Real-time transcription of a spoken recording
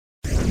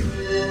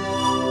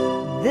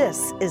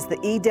This is the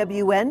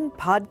EWN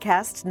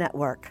Podcast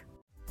Network.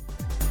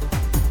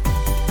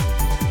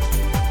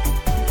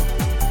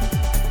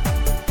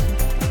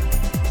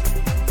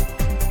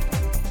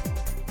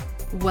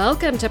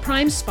 Welcome to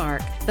Prime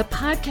Spark, the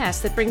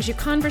podcast that brings you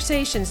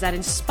conversations that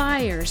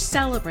inspire,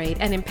 celebrate,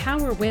 and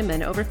empower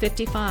women over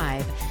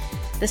 55.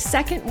 The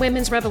second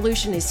women's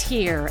revolution is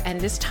here, and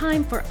it is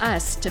time for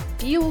us to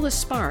fuel a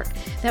spark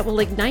that will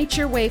ignite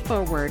your way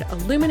forward,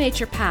 illuminate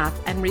your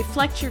path, and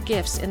reflect your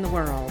gifts in the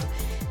world.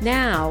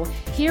 Now,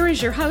 here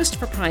is your host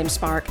for Prime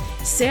Spark,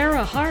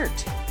 Sarah Hart.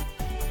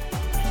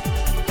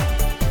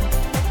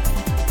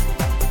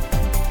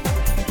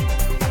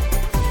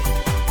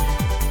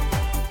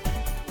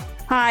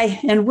 Hi,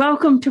 and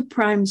welcome to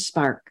Prime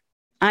Spark.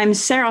 I'm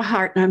Sarah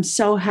Hart, and I'm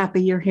so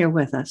happy you're here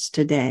with us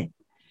today.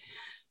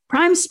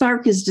 Prime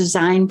Spark is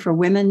designed for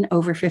women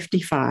over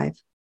 55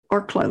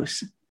 or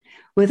close,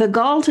 with a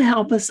goal to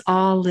help us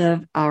all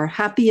live our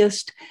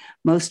happiest,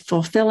 most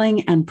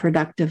fulfilling, and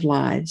productive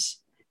lives,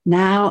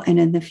 now and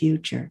in the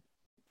future.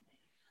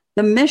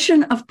 The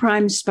mission of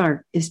Prime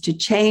Spark is to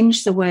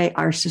change the way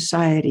our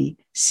society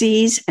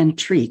sees and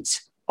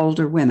treats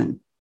older women.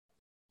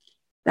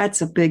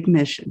 That's a big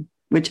mission,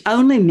 which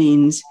only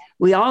means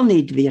we all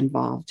need to be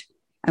involved,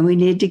 and we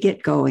need to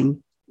get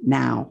going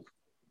now.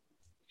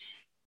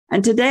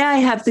 And today I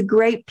have the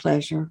great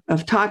pleasure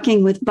of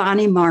talking with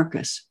Bonnie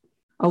Marcus,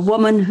 a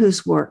woman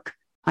whose work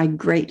I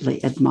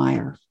greatly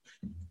admire.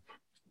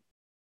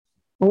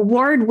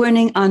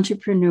 Award-winning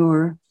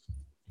entrepreneur,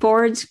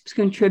 Forbes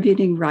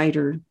contributing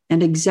writer,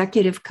 and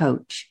executive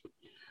coach,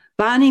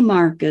 Bonnie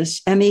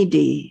Marcus,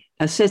 MED,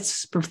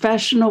 assists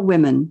professional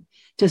women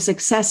to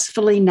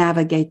successfully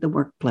navigate the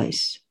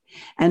workplace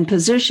and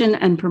position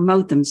and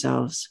promote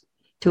themselves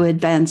to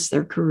advance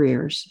their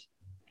careers.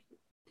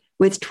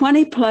 With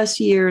 20 plus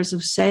years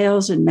of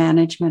sales and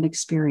management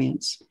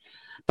experience,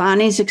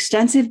 Bonnie's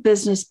extensive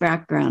business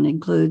background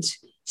includes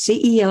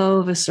CEO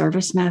of a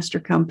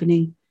ServiceMaster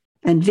company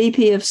and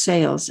VP of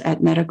sales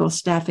at Medical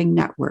Staffing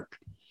Network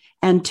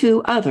and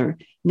 2 other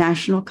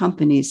national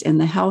companies in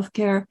the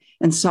healthcare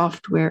and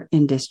software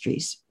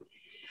industries.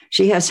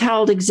 She has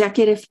held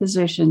executive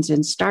positions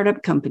in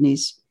startup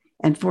companies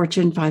and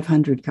Fortune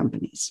 500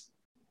 companies.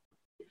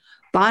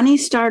 Bonnie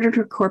started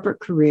her corporate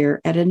career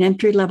at an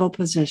entry-level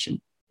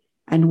position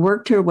and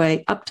worked her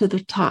way up to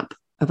the top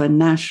of a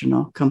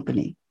national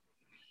company.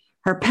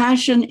 Her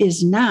passion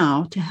is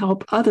now to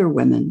help other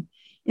women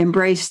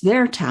embrace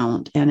their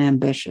talent and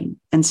ambition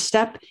and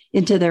step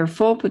into their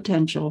full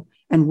potential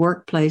and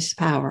workplace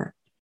power.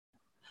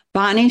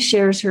 Bonnie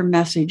shares her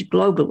message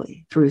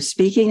globally through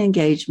speaking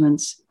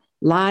engagements,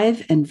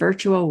 live and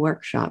virtual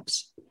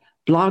workshops,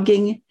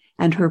 blogging,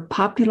 and her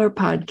popular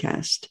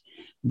podcast,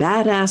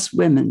 Badass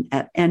Women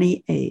at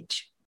Any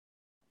Age.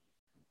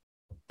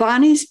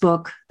 Bonnie's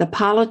book, The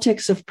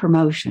Politics of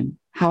Promotion,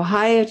 How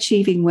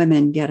High-Achieving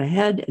Women Get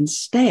Ahead and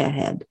Stay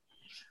Ahead,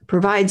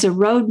 provides a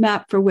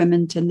roadmap for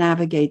women to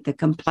navigate the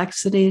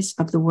complexities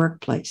of the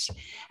workplace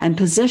and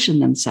position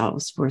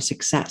themselves for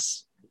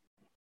success.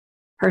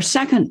 Her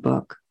second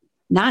book,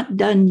 Not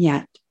Done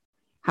Yet,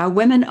 How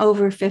Women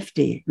Over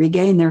 50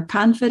 Regain Their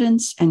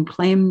Confidence and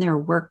Claim Their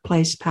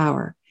Workplace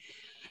Power,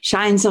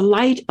 shines a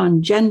light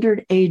on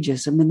gendered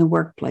ageism in the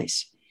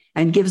workplace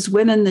and gives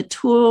women the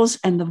tools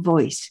and the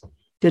voice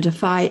to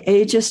defy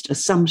ageist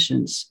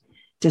assumptions,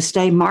 to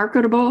stay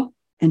marketable,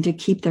 and to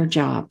keep their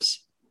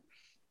jobs.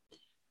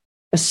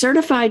 A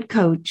certified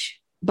coach,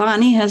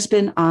 Bonnie has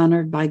been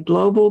honored by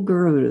global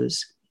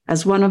gurus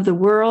as one of the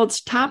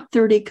world's top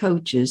 30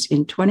 coaches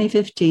in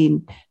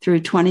 2015 through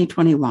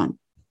 2021.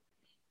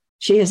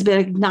 She has been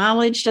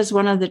acknowledged as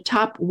one of the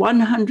top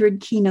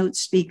 100 keynote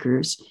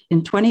speakers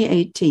in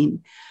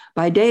 2018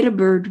 by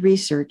Databird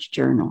Research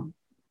Journal.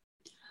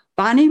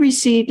 Bonnie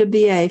received a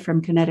BA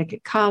from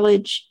Connecticut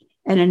College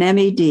and an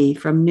MED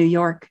from New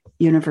York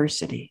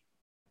University.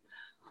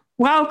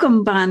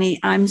 Welcome, Bonnie.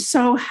 I'm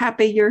so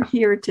happy you're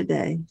here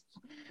today.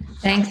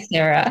 Thanks,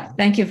 Sarah.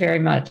 Thank you very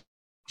much.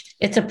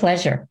 It's a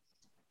pleasure.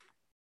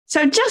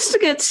 So just to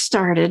get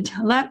started,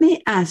 let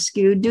me ask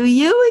you, do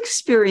you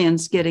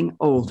experience getting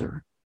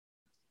older?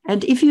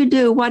 And if you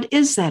do, what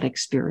is that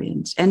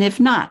experience? And if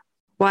not,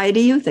 why do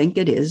you think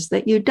it is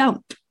that you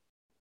don't?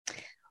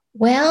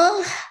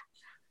 Well,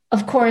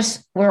 of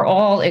course, we're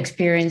all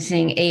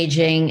experiencing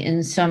aging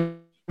in some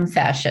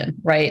fashion,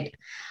 right?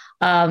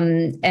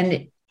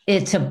 And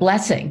it's a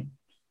blessing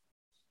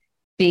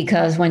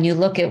because when you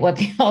look at what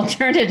the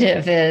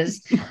alternative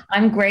is,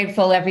 I'm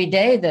grateful every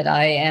day that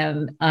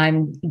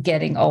I'm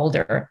getting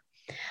older.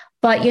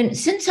 But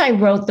since I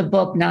wrote the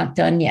book, Not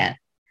Done Yet,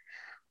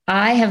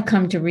 I have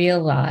come to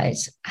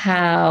realize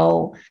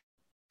how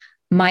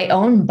my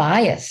own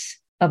bias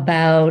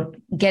about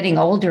getting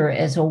older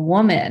as a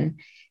woman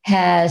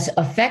has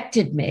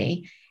affected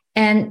me.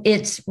 And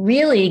it's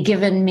really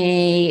given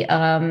me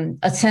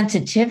a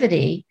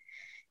sensitivity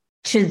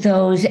to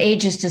those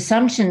ageist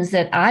assumptions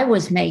that I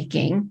was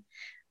making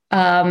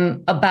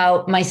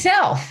about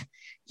myself,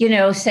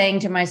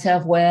 saying to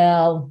myself,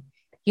 well,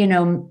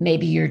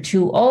 maybe you're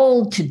too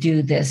old to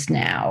do this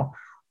now,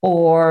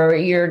 or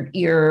you're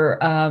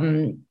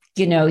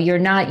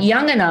not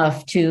young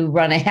enough to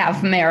run a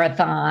half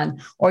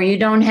marathon, or you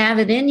don't have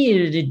it in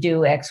you to do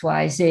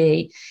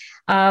XYZ.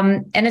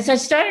 And as I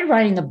started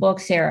writing the book,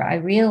 Sarah, I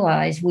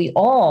realized we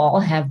all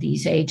have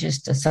these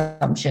ageist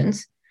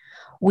assumptions.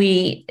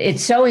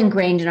 It's so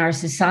ingrained in our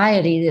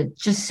society that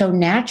it's just so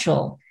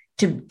natural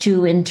to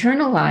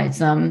internalize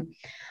them.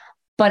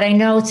 But I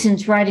know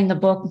since writing the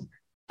book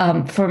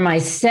for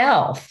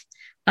myself,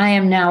 I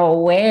am now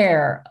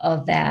aware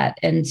of that,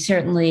 and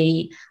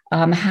certainly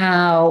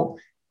how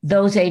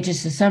those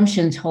ageist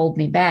assumptions hold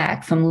me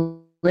back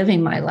from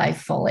living my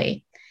life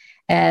fully.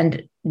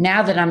 And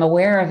now that I'm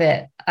aware of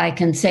it, I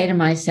can say to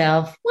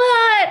myself,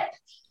 what?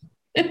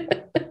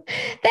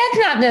 That's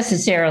not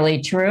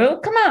necessarily true.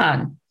 Come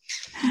on.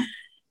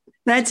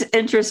 That's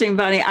interesting,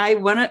 Bonnie.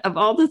 Of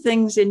all the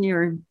things in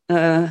your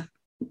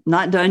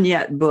Not Done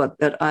Yet book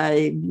that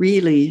I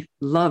really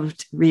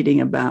loved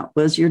reading about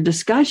was your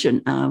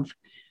discussion of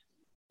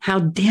how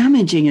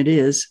damaging it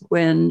is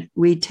when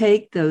we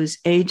take those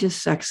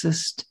ageist,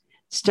 sexist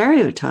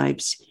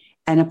stereotypes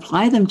and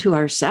apply them to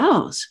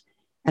ourselves.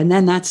 And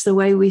then that's the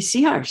way we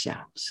see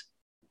ourselves.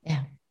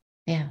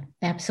 Yeah,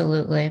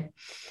 absolutely.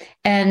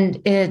 And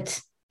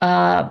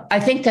I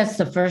think that's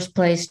the first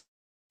place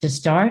to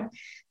start,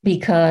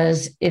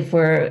 because if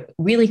we're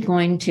really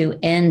going to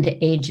end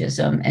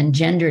ageism and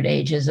gendered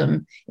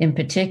ageism in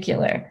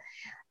particular,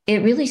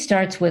 it really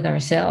starts with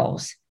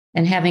ourselves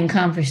and having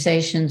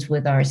conversations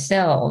with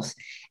ourselves,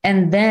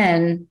 and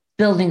then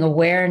building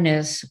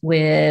awareness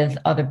with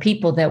other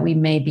people that we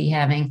may be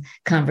having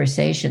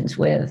conversations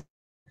with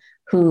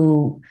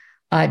who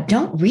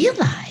don't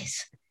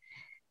realize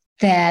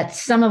that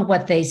some of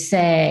what they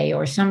say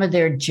or some of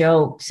their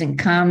jokes and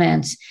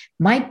comments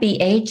might be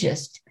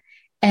ageist.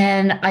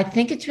 And I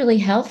think it's really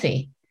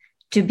healthy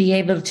to be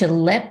able to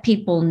let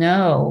people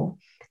know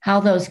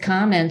how those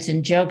comments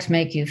and jokes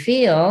make you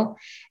feel,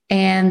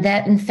 and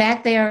that in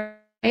fact they are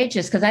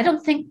ageist, because I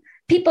don't think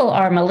people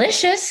are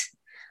malicious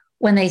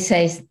when they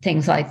say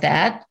things like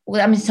that.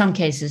 Well, I mean, in some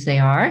cases they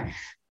are,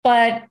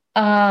 but,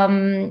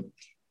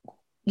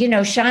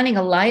 shining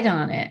a light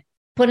on it,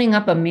 putting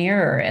up a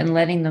mirror and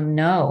letting them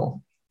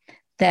know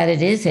that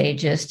it is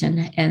ageist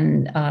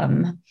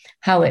and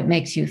how it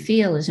makes you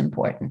feel is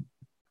important.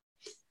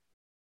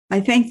 I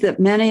think that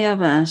many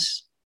of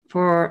us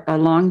for a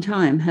long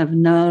time have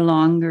no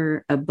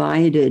longer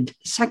abided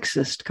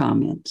sexist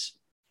comments.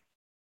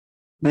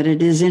 But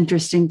it is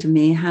interesting to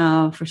me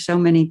how, for so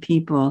many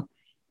people,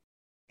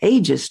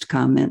 ageist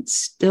comments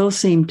still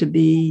seem to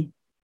be,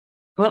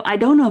 well, I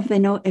don't know if they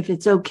know if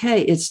it's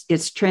okay.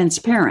 It's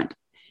transparent.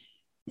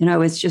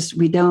 It's just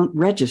we don't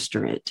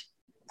register it.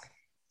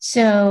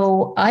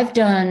 So I've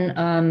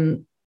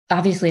done,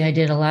 obviously, I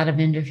did a lot of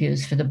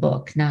interviews for the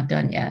book, Not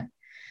Done Yet.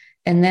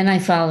 And then I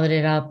followed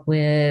it up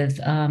with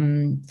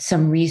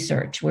some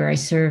research where I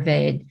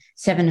surveyed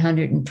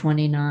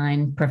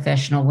 729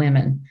 professional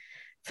women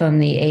from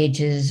the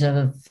ages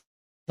of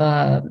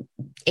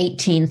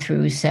 18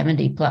 through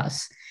 70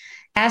 plus,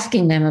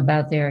 asking them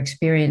about their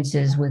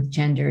experiences with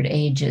gendered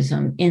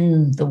ageism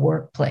in the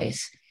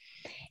workplace.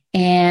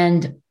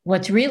 And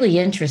what's really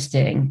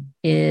interesting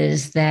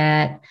is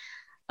that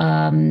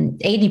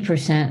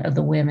 80% of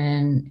the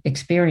women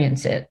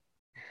experience it,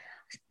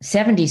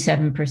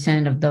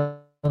 77% of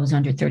those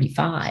under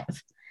 35,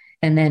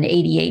 and then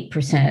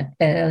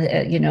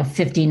 88%,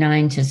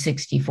 59 to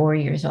 64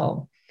 years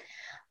old.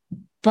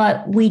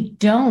 But we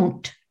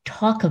don't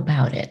talk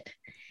about it.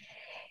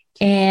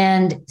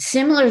 And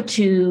similar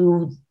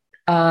to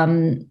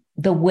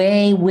the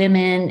way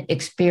women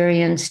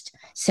experienced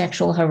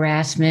sexual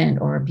harassment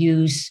or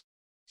abuse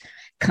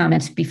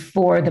comments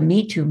before the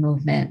Me Too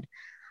movement,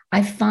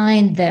 I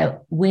find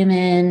that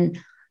women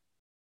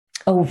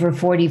over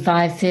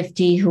 45,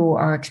 50 who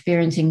are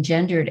experiencing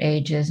gendered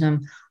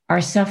ageism are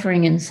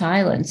suffering in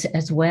silence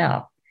as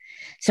well.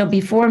 So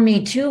before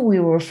Me Too, we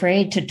were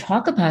afraid to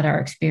talk about our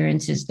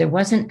experiences. There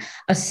wasn't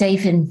a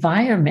safe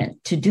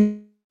environment to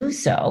do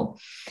so.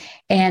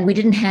 And we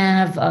didn't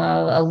have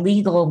a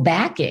legal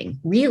backing,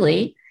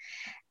 really.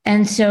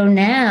 And so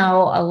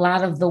now a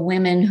lot of the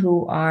women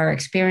who are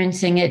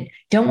experiencing it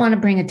don't want to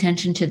bring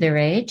attention to their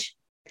age.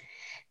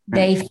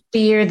 They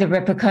fear the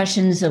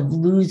repercussions of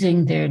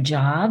losing their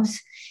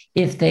jobs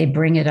if they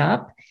bring it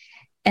up.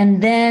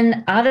 And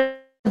then out of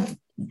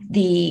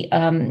the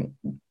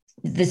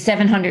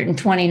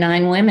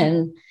 729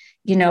 women,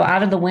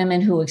 out of the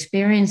women who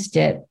experienced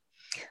it,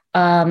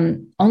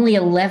 only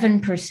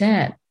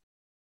 11%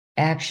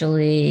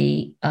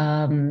 actually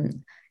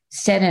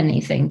said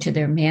anything to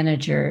their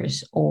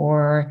managers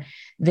or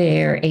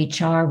their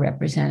HR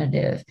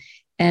representative.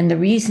 And the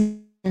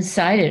reasons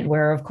cited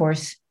were, of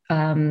course,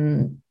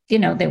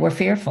 they were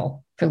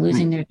fearful for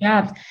losing their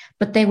jobs,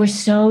 but they were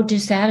so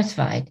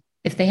dissatisfied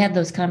if they had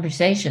those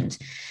conversations.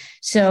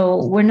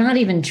 So we're not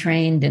even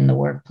trained in the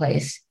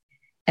workplace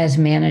as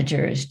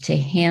managers to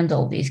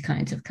handle these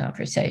kinds of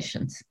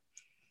conversations.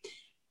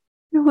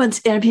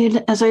 As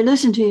I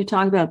listen to you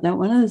talk about that,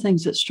 one of the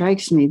things that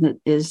strikes me that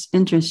is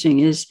interesting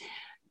is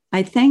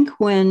I think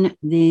when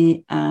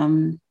the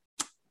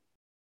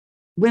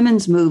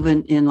women's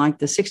movement in like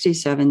the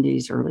 60s,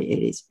 70s, early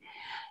 80s,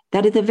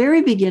 that at the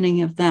very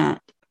beginning of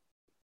that,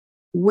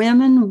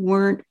 women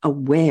weren't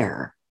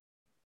aware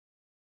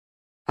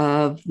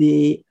of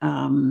the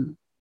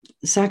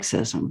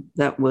sexism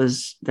that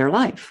was their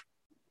life.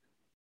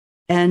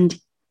 And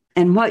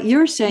what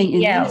you're saying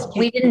in yeah, this case,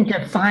 we didn't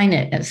define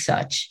it as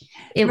such.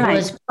 It right.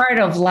 was part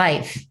of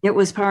life. It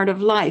was part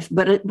of life.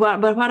 But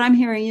what I'm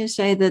hearing you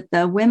say that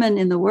the women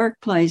in the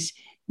workplace,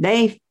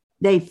 they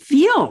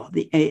feel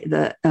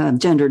the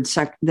gendered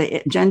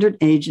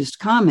ageist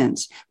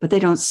comments, but they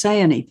don't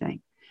say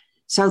anything.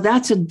 So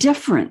that's a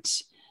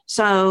difference.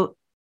 So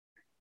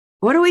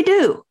what do we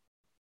do?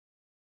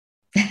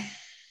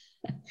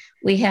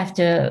 We have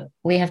to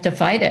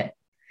fight it.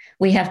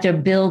 We have to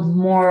build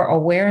more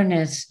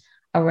awareness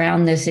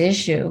around this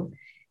issue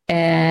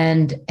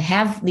and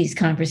have these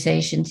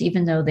conversations,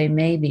 even though they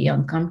may be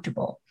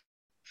uncomfortable.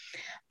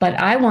 But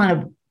I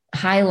want to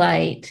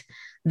highlight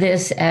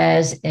this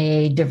as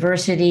a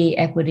diversity,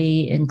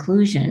 equity,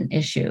 inclusion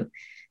issue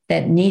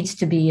that needs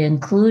to be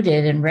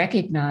included and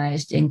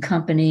recognized in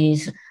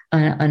companies'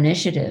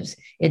 initiatives.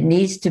 It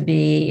needs to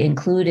be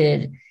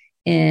included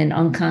in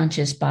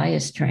unconscious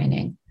bias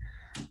training.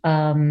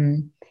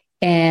 And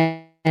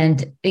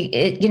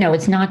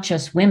it's not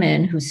just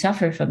women who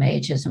suffer from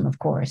ageism, of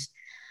course,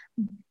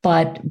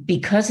 but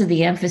because of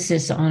the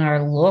emphasis on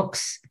our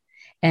looks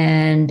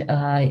and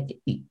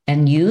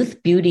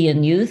youth, beauty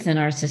and youth in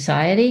our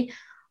society,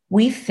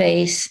 we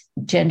face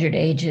gendered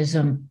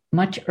ageism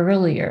much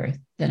earlier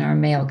than our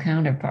male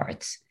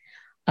counterparts.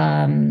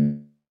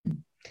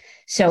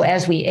 So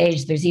as we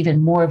age, there's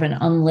even more of an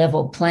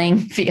unlevel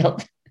playing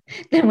field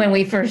than when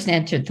we first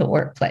entered the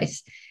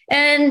workplace.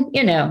 And,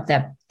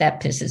 that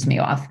pisses me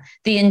off.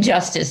 The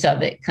injustice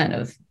of it kind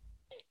of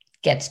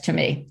gets to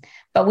me.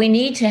 But we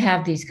need to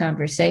have these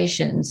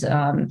conversations.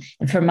 And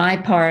for my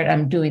part,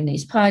 I'm doing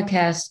these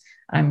podcasts.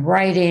 I'm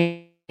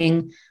writing.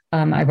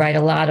 I write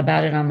a lot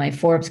about it on my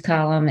Forbes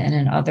column and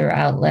in other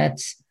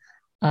outlets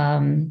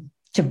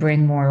to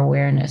bring more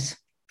awareness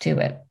to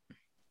it.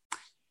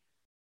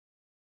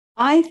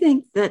 I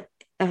think that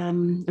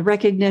the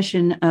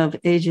recognition of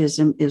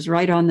ageism is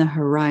right on the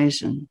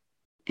horizon.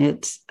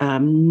 It's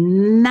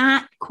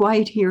not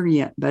quite here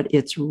yet, but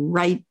it's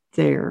right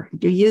there.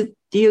 Do you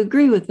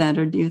agree with that,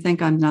 or do you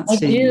think I'm not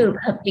saying? I do,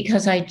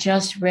 because I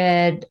just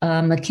read a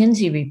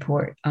McKinsey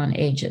report on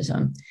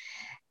ageism.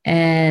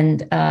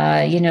 And,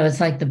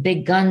 it's like the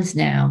big guns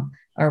now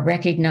are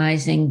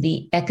recognizing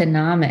the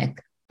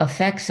economic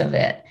effects of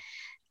it.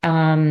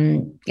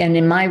 And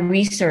in my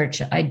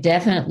research, I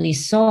definitely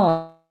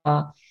saw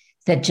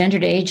that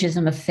gendered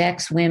ageism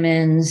affects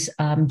women's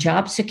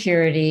job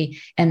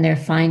security and their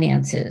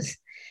finances,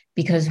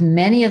 because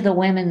many of the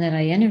women that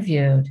I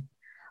interviewed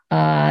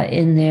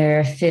in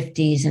their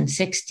 50s and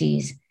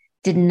 60s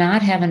did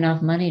not have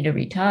enough money to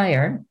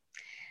retire.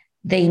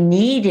 They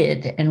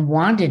needed and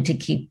wanted to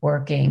keep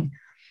working.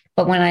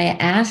 But when I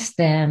asked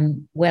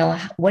them, well,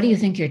 what do you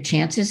think your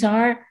chances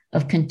are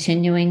of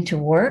continuing to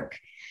work?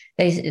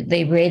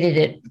 They rated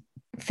it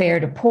fair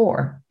to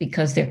poor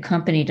because their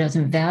company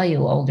doesn't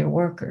value older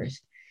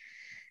workers.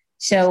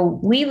 So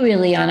we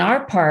really, on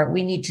our part,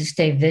 we need to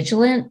stay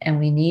vigilant, and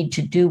we need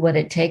to do what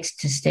it takes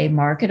to stay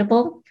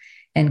marketable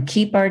and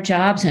keep our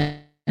jobs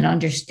and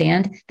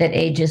understand that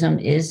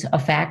ageism is a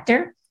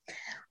factor.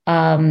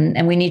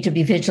 And we need to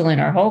be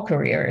vigilant our whole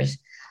careers.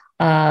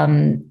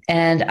 And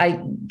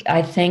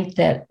I think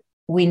that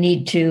we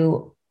need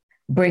to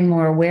bring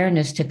more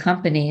awareness to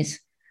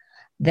companies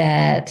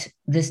that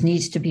this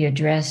needs to be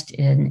addressed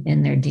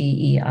in their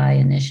DEI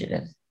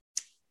initiative.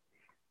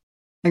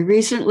 I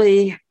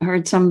recently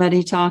heard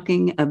somebody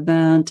talking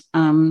about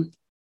from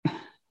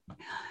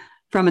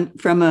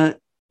a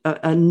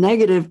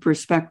negative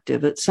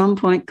perspective. At some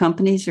point,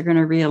 companies are going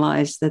to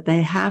realize that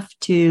they have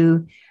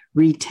to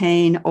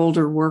retain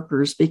older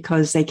workers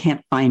because they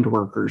can't find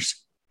workers.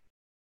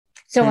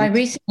 So I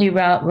recently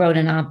wrote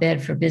an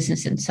op-ed for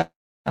Business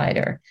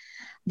Insider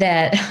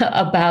that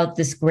about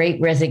this great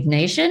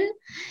resignation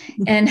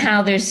and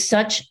how there's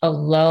such a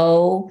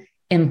low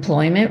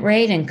employment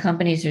rate, and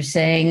companies are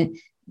saying,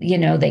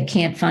 they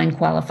can't find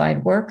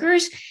qualified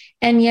workers.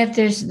 And yet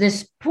there's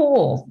this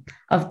pool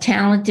of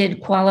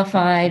talented,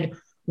 qualified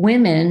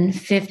women,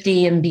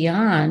 50 and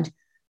beyond,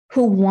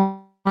 who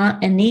want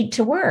and need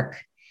to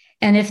work.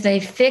 And if they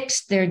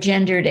fixed their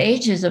gendered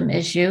ageism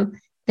issue,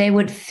 they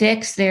would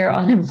fix their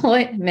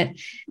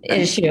unemployment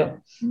issue.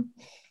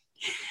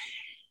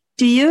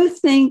 Do you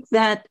think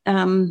that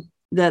that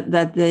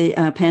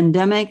the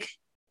pandemic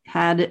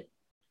had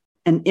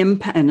an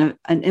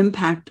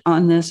impact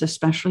on this,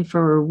 especially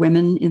for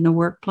women in the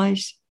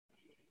workplace?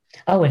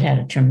 Oh, it had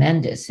a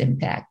tremendous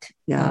impact.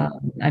 Yeah.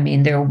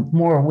 There were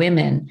more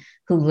women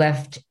who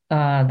left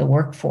the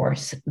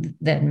workforce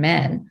than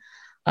men,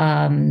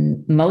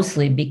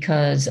 mostly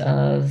because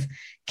of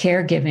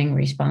caregiving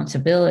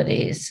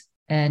responsibilities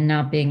and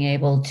not being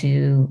able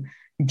to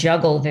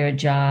juggle their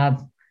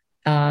job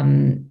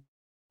and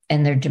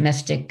their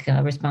domestic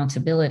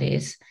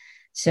responsibilities.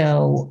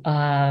 So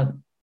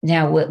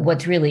now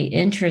what's really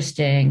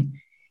interesting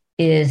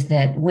is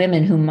that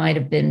women who might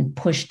have been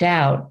pushed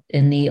out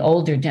in the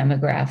older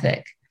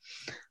demographic,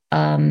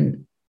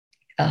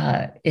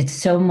 it's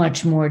so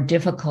much more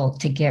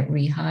difficult to get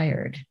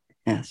rehired.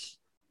 Yes.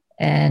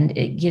 And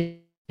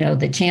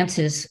the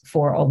chances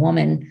for a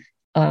woman,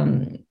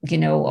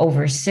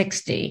 over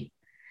 60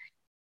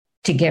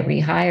 to get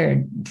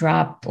rehired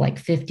drop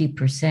like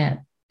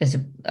 50%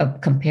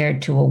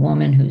 compared to a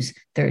woman who's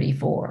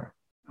 34.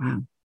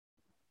 Wow.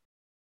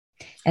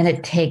 And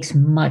it takes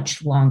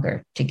much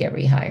longer to get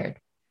rehired.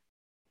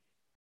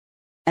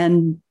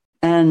 And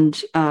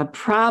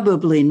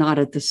probably not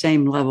at the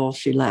same level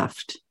she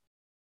left.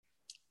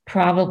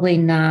 Probably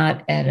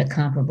not at a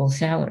comparable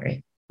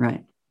salary.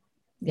 Right.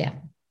 Yeah.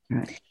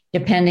 Right.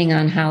 Depending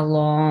on how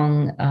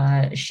long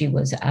she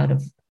was out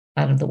of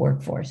the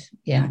workforce.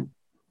 Yeah. Right.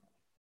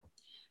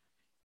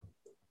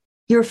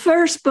 Your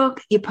first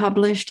book you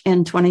published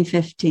in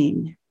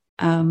 2015.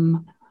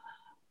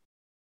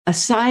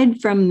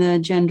 Aside from the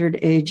gendered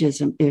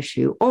ageism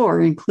issue,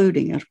 or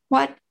including it,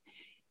 what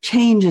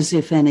changes,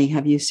 if any,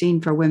 have you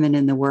seen for women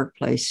in the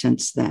workplace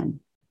since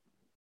then?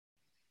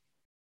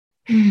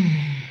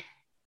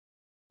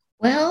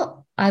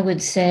 Well, I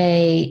would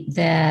say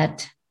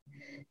that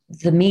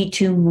the Me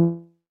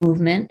Too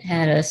movement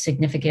had a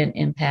significant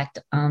impact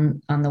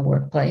on the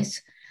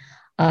workplace.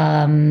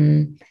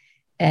 And,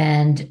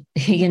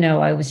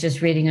 I was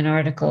just reading an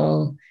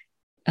article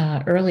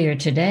earlier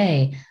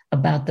today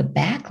about the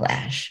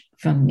backlash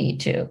from Me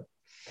Too.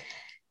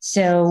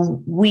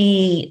 So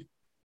the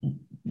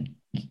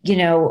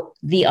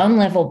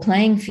unlevel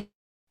playing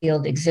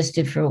field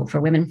existed for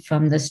women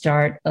from the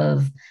start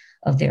of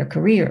their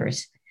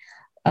careers.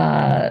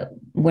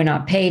 We're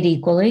not paid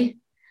equally.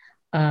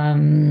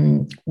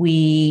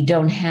 We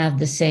don't have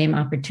the same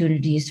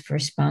opportunities for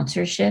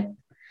sponsorship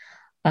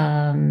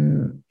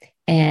and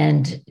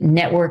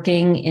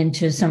networking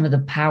into some of the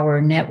power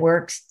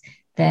networks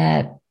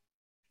that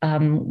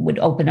would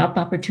open up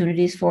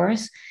opportunities for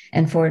us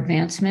and for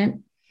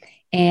advancement.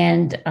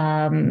 And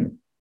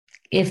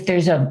if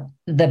there's the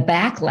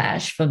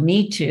backlash from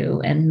Me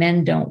Too and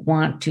men don't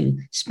want to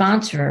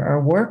sponsor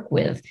or work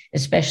with,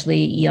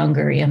 especially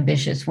younger,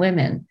 ambitious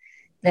women,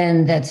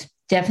 then that's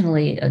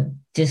definitely a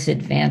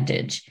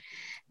disadvantage.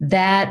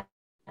 That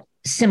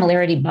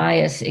similarity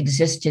bias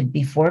existed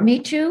before Me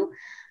Too,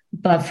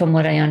 but from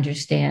what I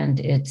understand,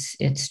 it's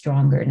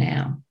stronger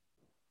now.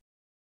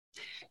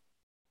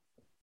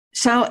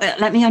 So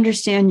let me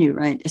understand you,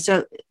 right?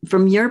 So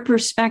from your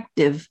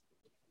perspective,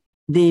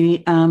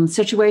 the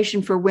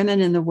situation for women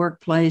in the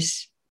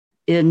workplace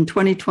in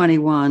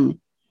 2021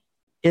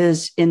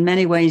 is in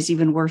many ways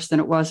even worse than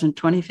it was in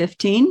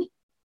 2015?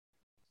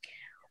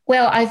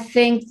 Well, I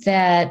think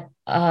that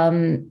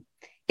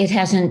it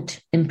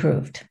hasn't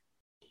improved.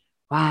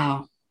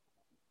 Wow.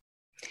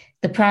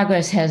 The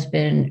progress has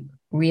been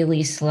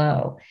really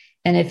slow.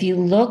 And if you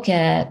look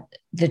at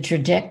the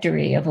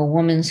trajectory of a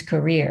woman's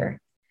career,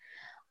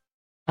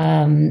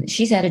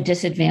 she's at a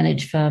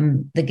disadvantage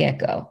from the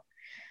get-go.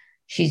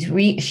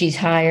 She's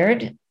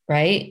hired,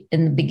 right,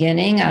 in the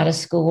beginning out of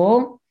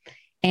school,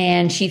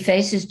 and she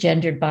faces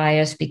gendered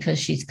bias because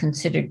she's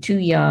considered too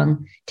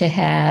young to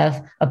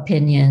have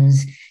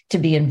opinions, to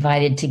be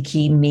invited to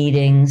key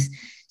meetings.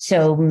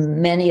 So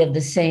many of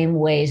the same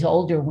ways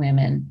older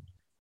women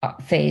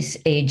face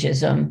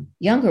ageism,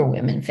 younger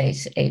women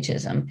face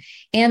ageism,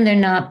 and they're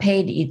not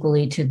paid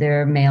equally to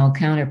their male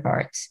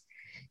counterparts.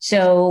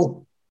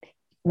 So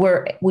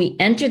we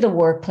enter the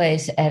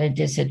workplace at a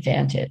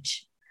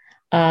disadvantage.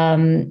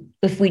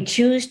 If we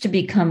choose to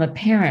become a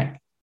parent,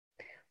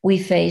 we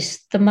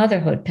face the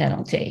motherhood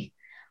penalty,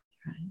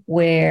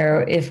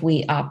 where if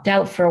we opt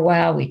out for a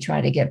while, we try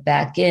to get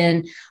back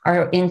in,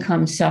 our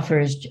income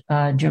suffers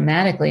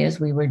dramatically, as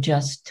we were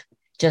just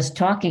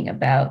talking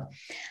about.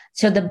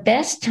 So the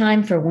best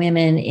time for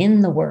women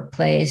in the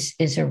workplace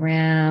is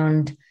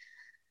around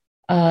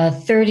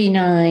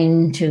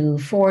 39 to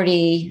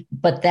 40,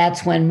 but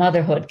that's when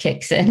motherhood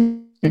kicks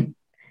in.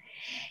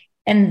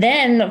 And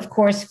then, of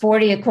course,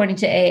 40, according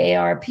to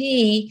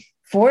AARP,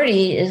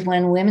 40 is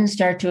when women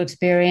start to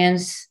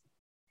experience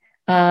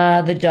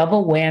the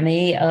double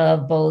whammy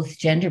of both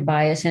gender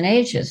bias and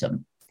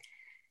ageism.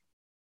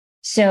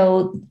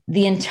 So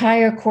the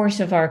entire course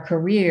of our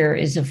career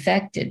is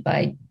affected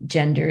by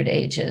gendered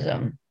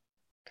ageism.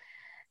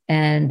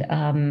 And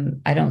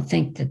I don't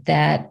think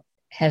that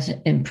has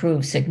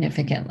improved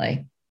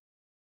significantly.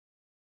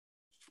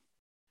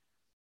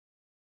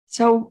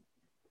 So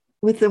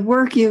with the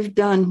work you've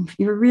done,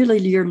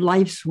 your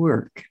life's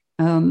work.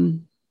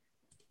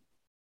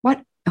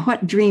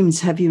 What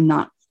dreams have you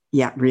not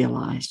yet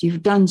realized?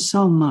 You've done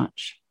so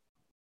much.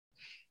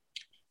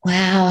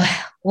 Wow.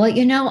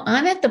 Well,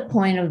 I'm at the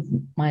point of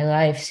my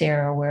life,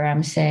 Sarah, where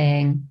I'm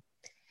saying,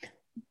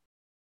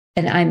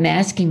 and I'm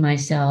asking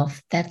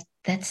myself that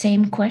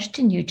same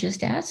question you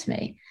just asked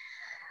me.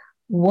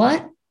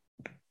 What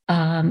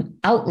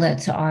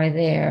outlets are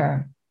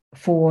there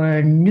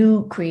for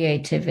new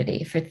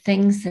creativity, for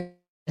things that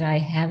I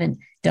haven't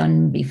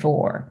done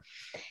before?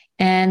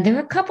 And there are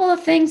a couple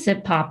of things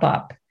that pop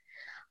up.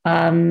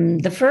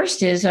 The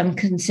first is I'm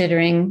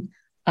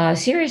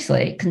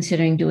seriously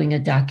considering doing a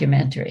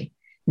documentary.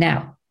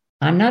 Now,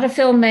 I'm not a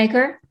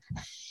filmmaker,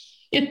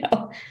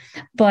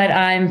 but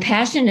I'm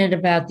passionate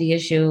about the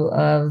issue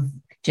of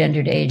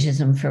gendered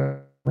ageism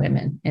for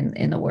women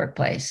in the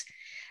workplace.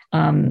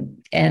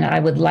 And I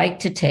would like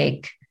to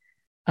take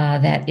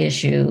that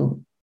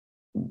issue,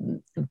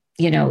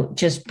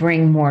 just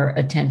bring more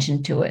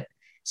attention to it.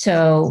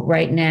 So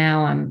right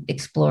now I'm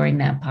exploring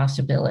that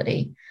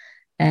possibility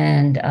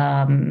and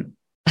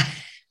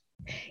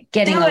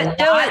getting do it.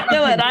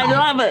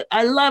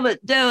 I love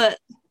it. Do it.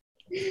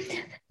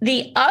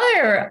 The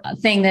other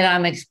thing that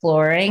I'm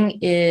exploring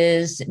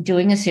is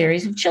doing a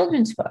series of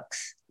children's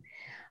books.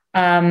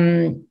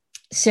 So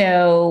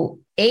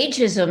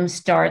ageism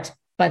starts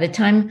by the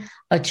time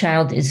a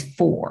child is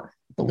 4,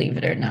 believe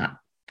it or not.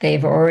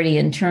 They've already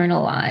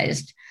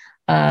internalized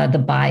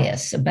the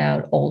bias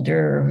about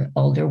older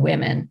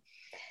women.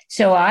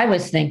 So I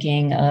was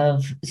thinking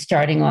of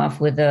starting off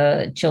with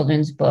a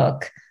children's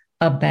book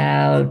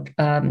about,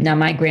 now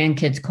my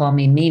grandkids call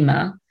me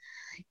Mima.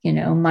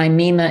 My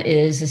Mima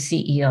is a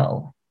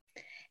CEO.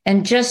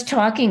 And just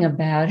talking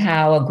about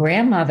how a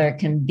grandmother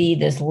can be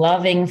this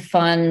loving,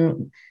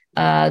 fun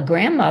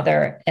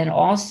grandmother and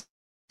also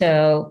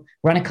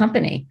run a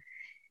company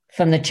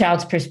from the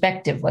child's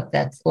perspective, what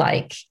that's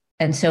like.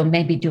 And so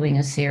maybe doing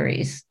a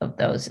series of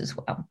those as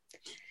well.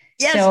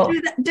 Yes, so,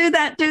 do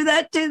that. Do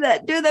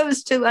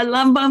those two. I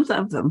love both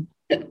of them.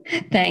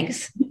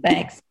 Thanks.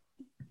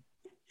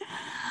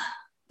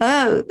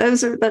 Oh,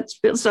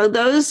 so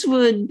those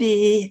would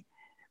be,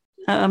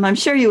 I'm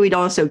sure you would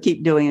also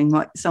keep doing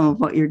some of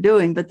what you're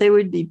doing, but they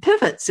would be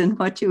pivots in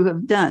what you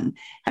have done.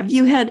 Have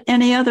you had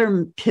any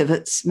other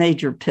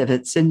major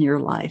pivots in your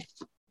life?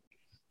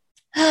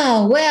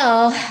 Oh,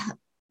 well,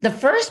 the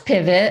first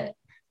pivot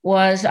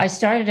was I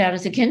started out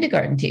as a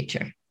kindergarten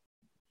teacher.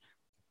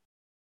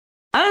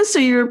 Oh, so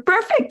you're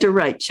perfect to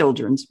write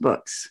children's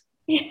books.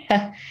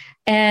 Yeah.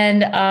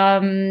 And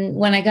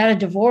when I got a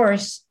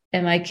divorce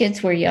and my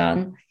kids were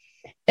young,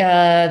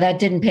 that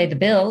didn't pay the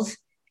bills,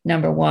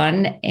 number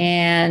one.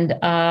 And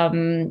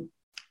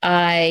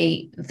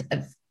I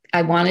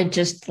wanted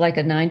just like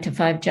a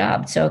 9-to-5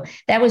 job. So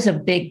that was a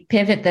big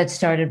pivot that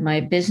started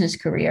my business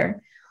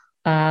career.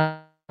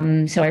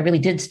 So I really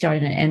did start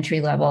at an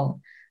entry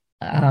level.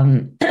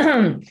 And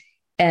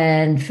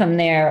from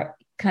there,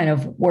 kind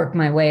of work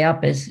my way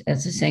up as a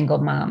single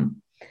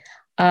mom.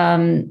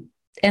 And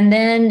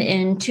then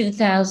in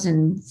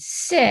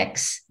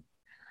 2006,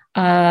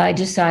 I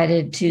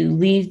decided to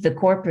leave the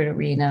corporate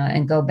arena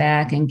and go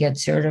back and get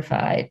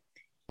certified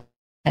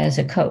as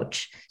a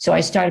coach. So I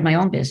started my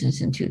own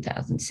business in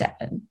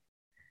 2007.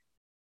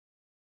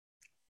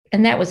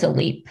 And that was a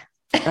leap.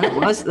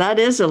 That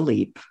is a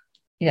leap.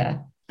 Yeah.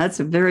 That's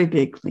a very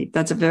big leap.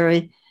 That's a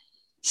very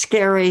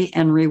scary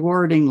and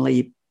rewarding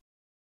leap.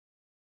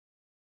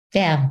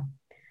 Yeah.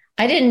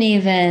 I didn't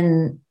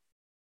even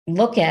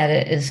look at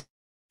it as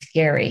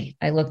scary.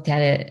 I looked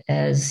at it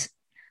as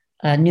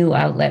a new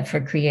outlet for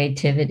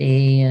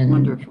creativity and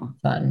wonderful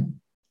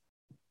fun.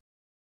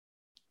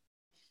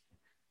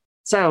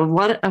 So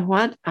what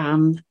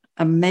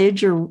a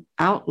major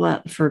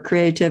outlet for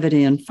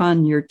creativity and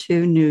fun your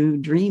 2 new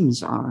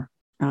dreams are.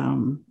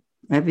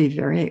 That'd be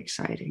very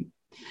exciting.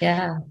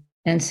 Yeah.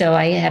 And so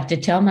I have to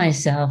tell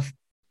myself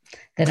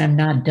that I'm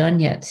not done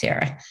yet,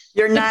 Sarah.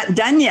 You're not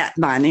done yet,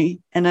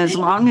 Bonnie. And as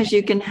long as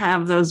you can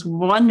have those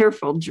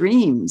wonderful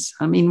dreams,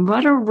 I mean,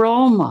 what a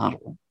role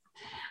model.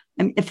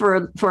 I mean,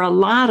 for a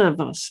lot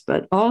of us,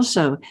 but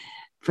also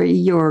for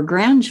your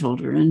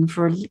grandchildren and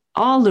for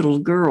all little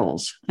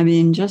girls. I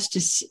mean, just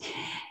to see,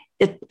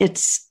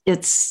 it's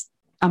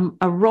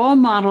a role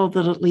model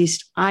that at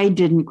least I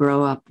didn't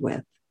grow up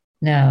with.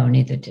 No,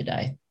 neither did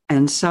I.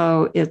 And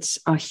so it's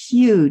a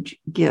huge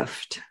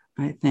gift,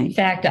 I think. In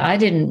fact, I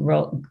didn't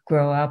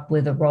grow up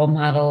with a role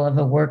model of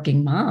a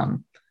working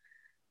mom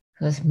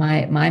because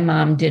my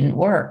mom didn't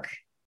work.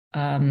 So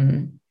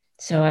I'm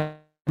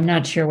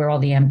not sure where all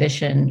the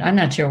ambition, I'm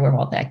not sure where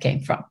all that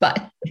came from,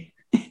 but.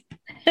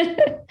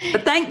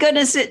 But thank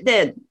goodness it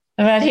did.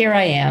 But here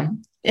I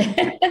am.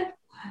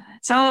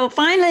 So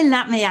finally,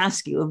 let me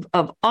ask you,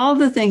 of all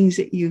the things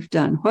that you've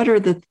done, what are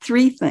the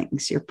 3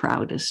 things you're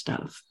proudest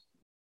of?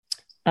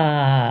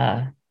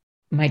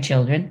 My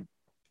children,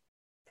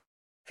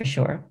 for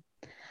sure.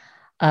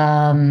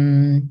 I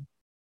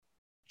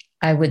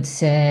would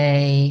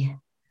say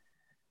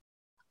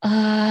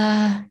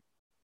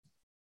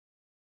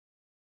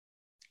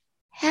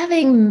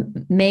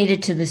having made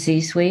it to the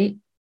C-suite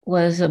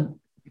was an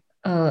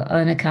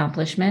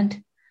accomplishment.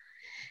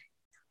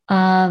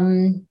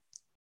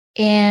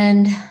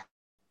 And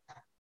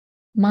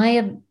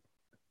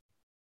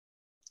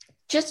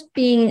just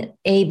being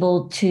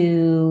able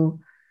to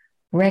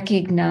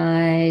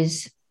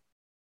recognize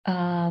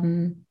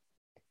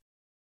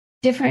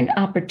different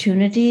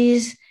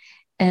opportunities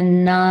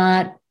and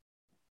not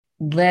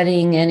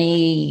letting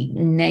any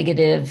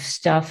negative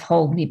stuff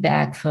hold me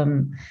back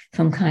from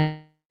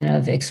kind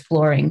of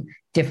exploring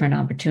different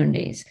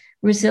opportunities.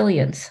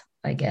 resilience,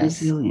 I guess.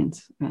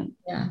 Resilience, right.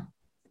 Yeah.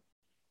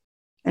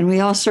 And we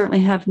all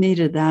certainly have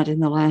needed that in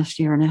the last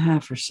year and a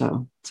half or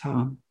so.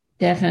 So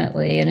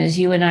definitely. And as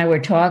you and I were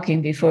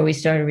talking before we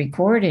started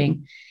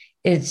recording,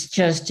 it's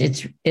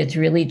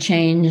really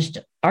changed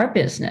our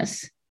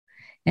business.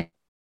 And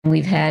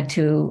we've had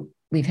to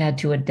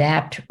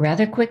adapt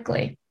rather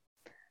quickly,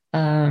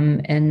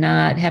 and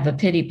not have a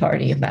pity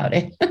party about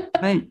it.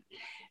 right.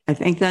 I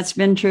think that's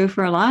been true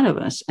for a lot of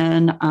us.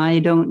 And I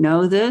don't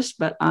know this,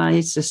 but I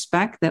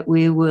suspect that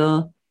we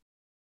will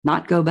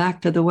not go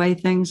back to the way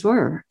things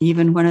were,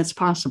 even when it's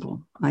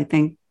possible. I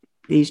think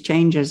these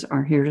changes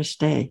are here to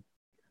stay.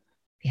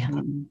 Yeah.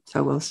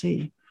 So we'll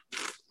see.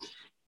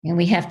 And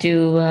we have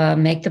to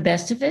make the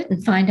best of it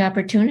and find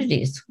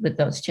opportunities with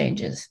those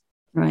changes.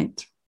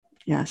 Right.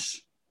 Yes.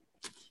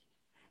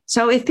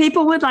 So if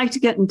people would like to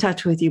get in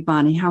touch with you,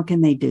 Bonnie, how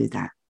can they do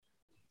that?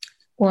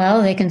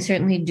 Well, they can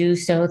certainly do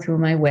so through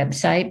my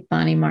website,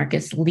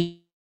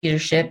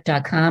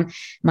 bonniemarcusleadership.com.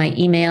 My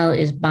email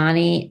is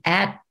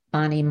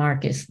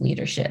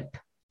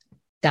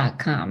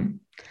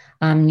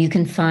bonnie@bonniemarcusleadership.com. You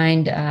can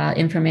find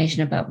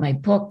information about my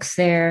books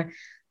there,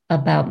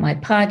 about my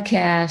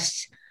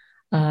podcasts,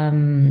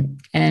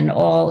 and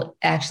all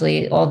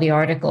the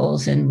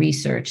articles and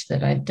research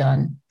that I've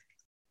done,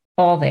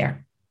 all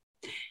there.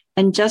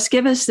 And just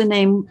give us the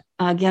name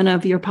again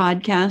of your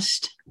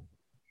podcast.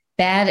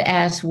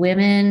 Badass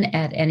Women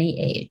at Any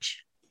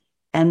Age.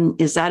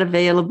 And is that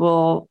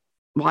available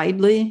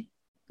widely?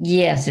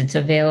 Yes, it's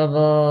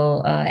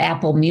available.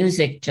 Apple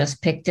Music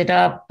just picked it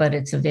up, but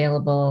it's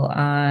available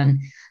on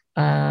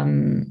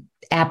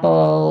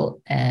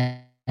Apple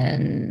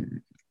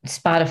and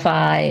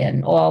Spotify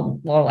and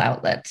all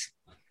outlets.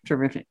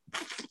 Terrific.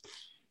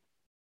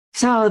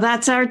 So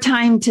that's our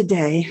time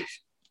today.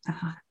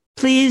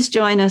 Please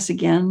join us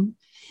again.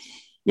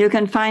 You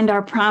can find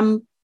our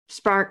Prime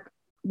Spark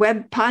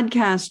web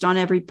podcast on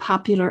every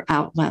popular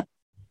outlet.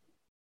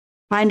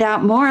 Find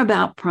out more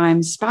about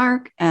Prime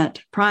Spark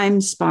at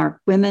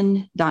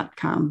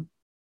primesparkwomen.com.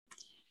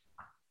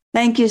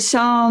 Thank you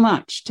so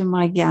much to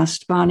my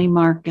guest, Bonnie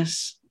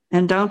Marcus.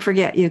 And don't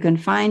forget, you can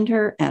find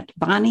her at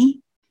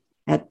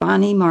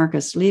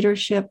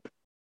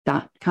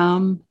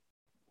bonniemarcusleadership.com.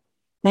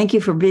 Thank you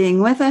for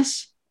being with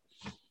us.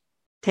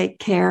 Take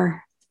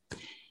care.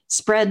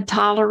 Spread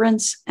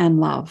tolerance and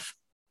love.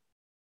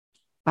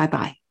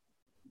 Bye-bye.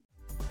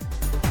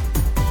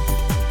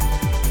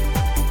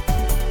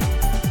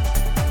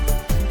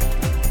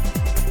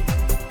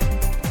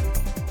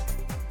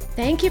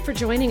 Thank you for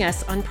joining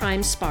us on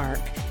Prime Spark.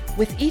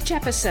 With each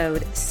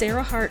episode,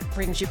 Sarah Hart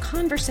brings you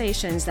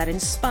conversations that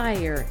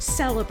inspire,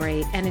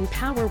 celebrate, and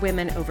empower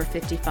women over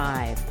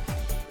 55.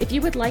 If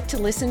you would like to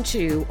listen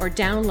to or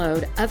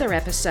download other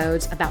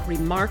episodes about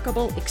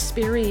remarkable,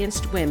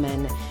 experienced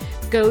women,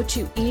 go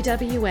to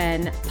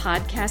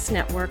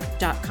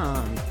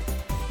ewnpodcastnetwork.com.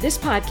 This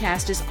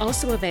podcast is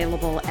also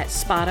available at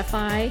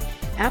Spotify,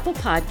 Apple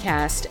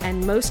Podcast,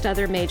 and most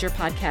other major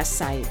podcast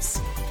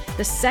sites.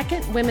 The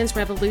second women's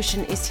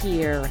revolution is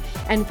here,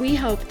 and we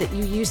hope that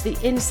you use the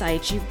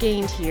insights you've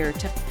gained here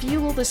to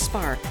fuel the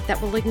spark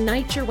that will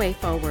ignite your way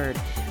forward,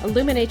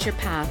 illuminate your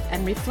path,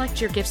 and reflect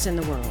your gifts in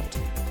the world.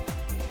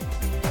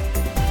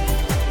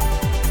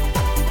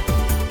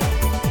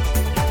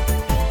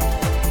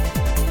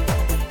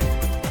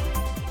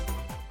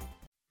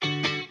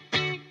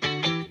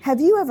 Have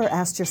you ever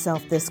asked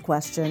yourself this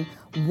question?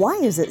 Why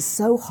is it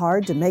so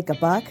hard to make a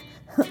buck?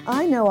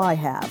 I know I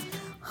have.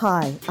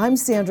 Hi, I'm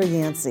Sandra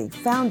Yancey,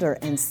 founder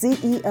and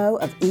CEO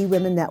of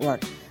eWomen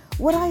Network.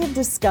 What I have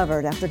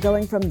discovered after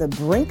going from the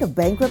brink of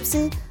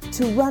bankruptcy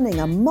to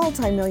running a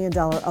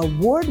multi-million-dollar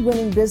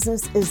award-winning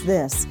business is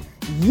this: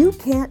 you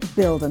can't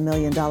build $1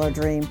 million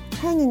dream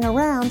hanging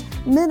around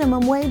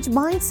minimum wage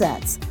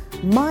mindsets.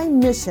 My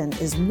mission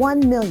is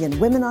 1 million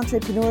women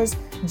entrepreneurs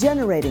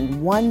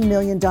generating $1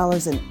 million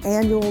in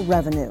annual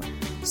revenue.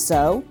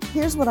 So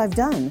here's what I've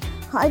done.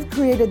 I've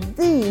created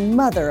the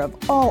mother of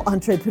all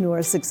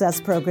entrepreneur success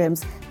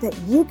programs that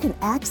you can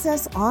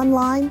access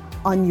online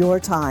on your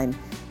time.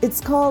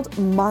 It's called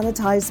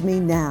Monetize Me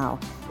Now.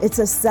 It's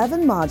a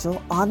 7-module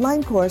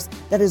online course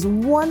that is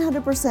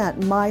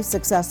 100% my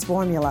success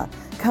formula,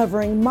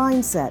 covering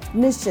mindset,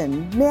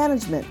 mission,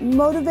 management,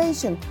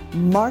 motivation,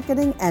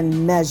 marketing,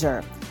 and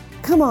measure.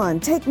 Come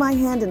on, take my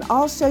hand and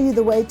I'll show you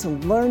the way to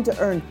learn to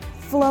earn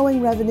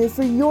flowing revenue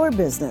for your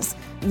business.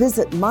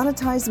 Visit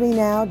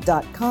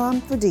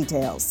monetizemenow.com for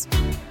details.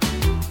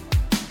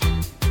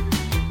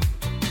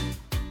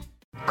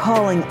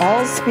 Calling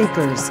all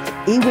speakers,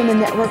 eWomen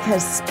Network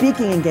has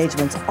speaking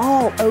engagements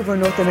all over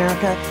North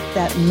America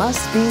that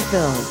must be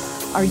filled.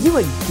 Are you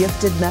a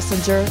gifted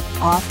messenger,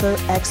 author,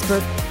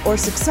 expert, or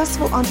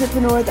successful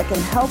entrepreneur that can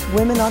help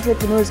women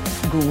entrepreneurs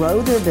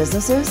grow their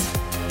businesses?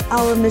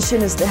 Our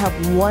mission is to help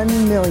 1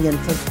 million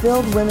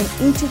fulfilled women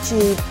each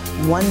achieve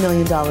 $1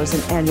 million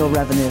in annual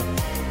revenue.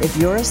 If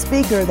you're a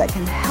speaker that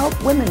can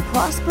help women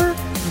prosper,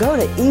 go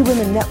to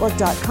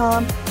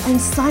eWomenNetwork.com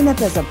and sign up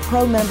as a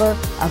pro member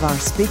of our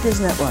Speakers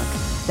Network.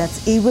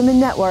 That's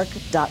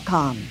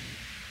eWomenNetwork.com.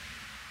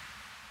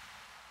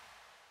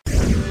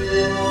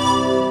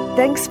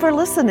 Thanks for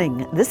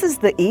listening. This is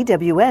the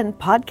EWN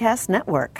Podcast Network.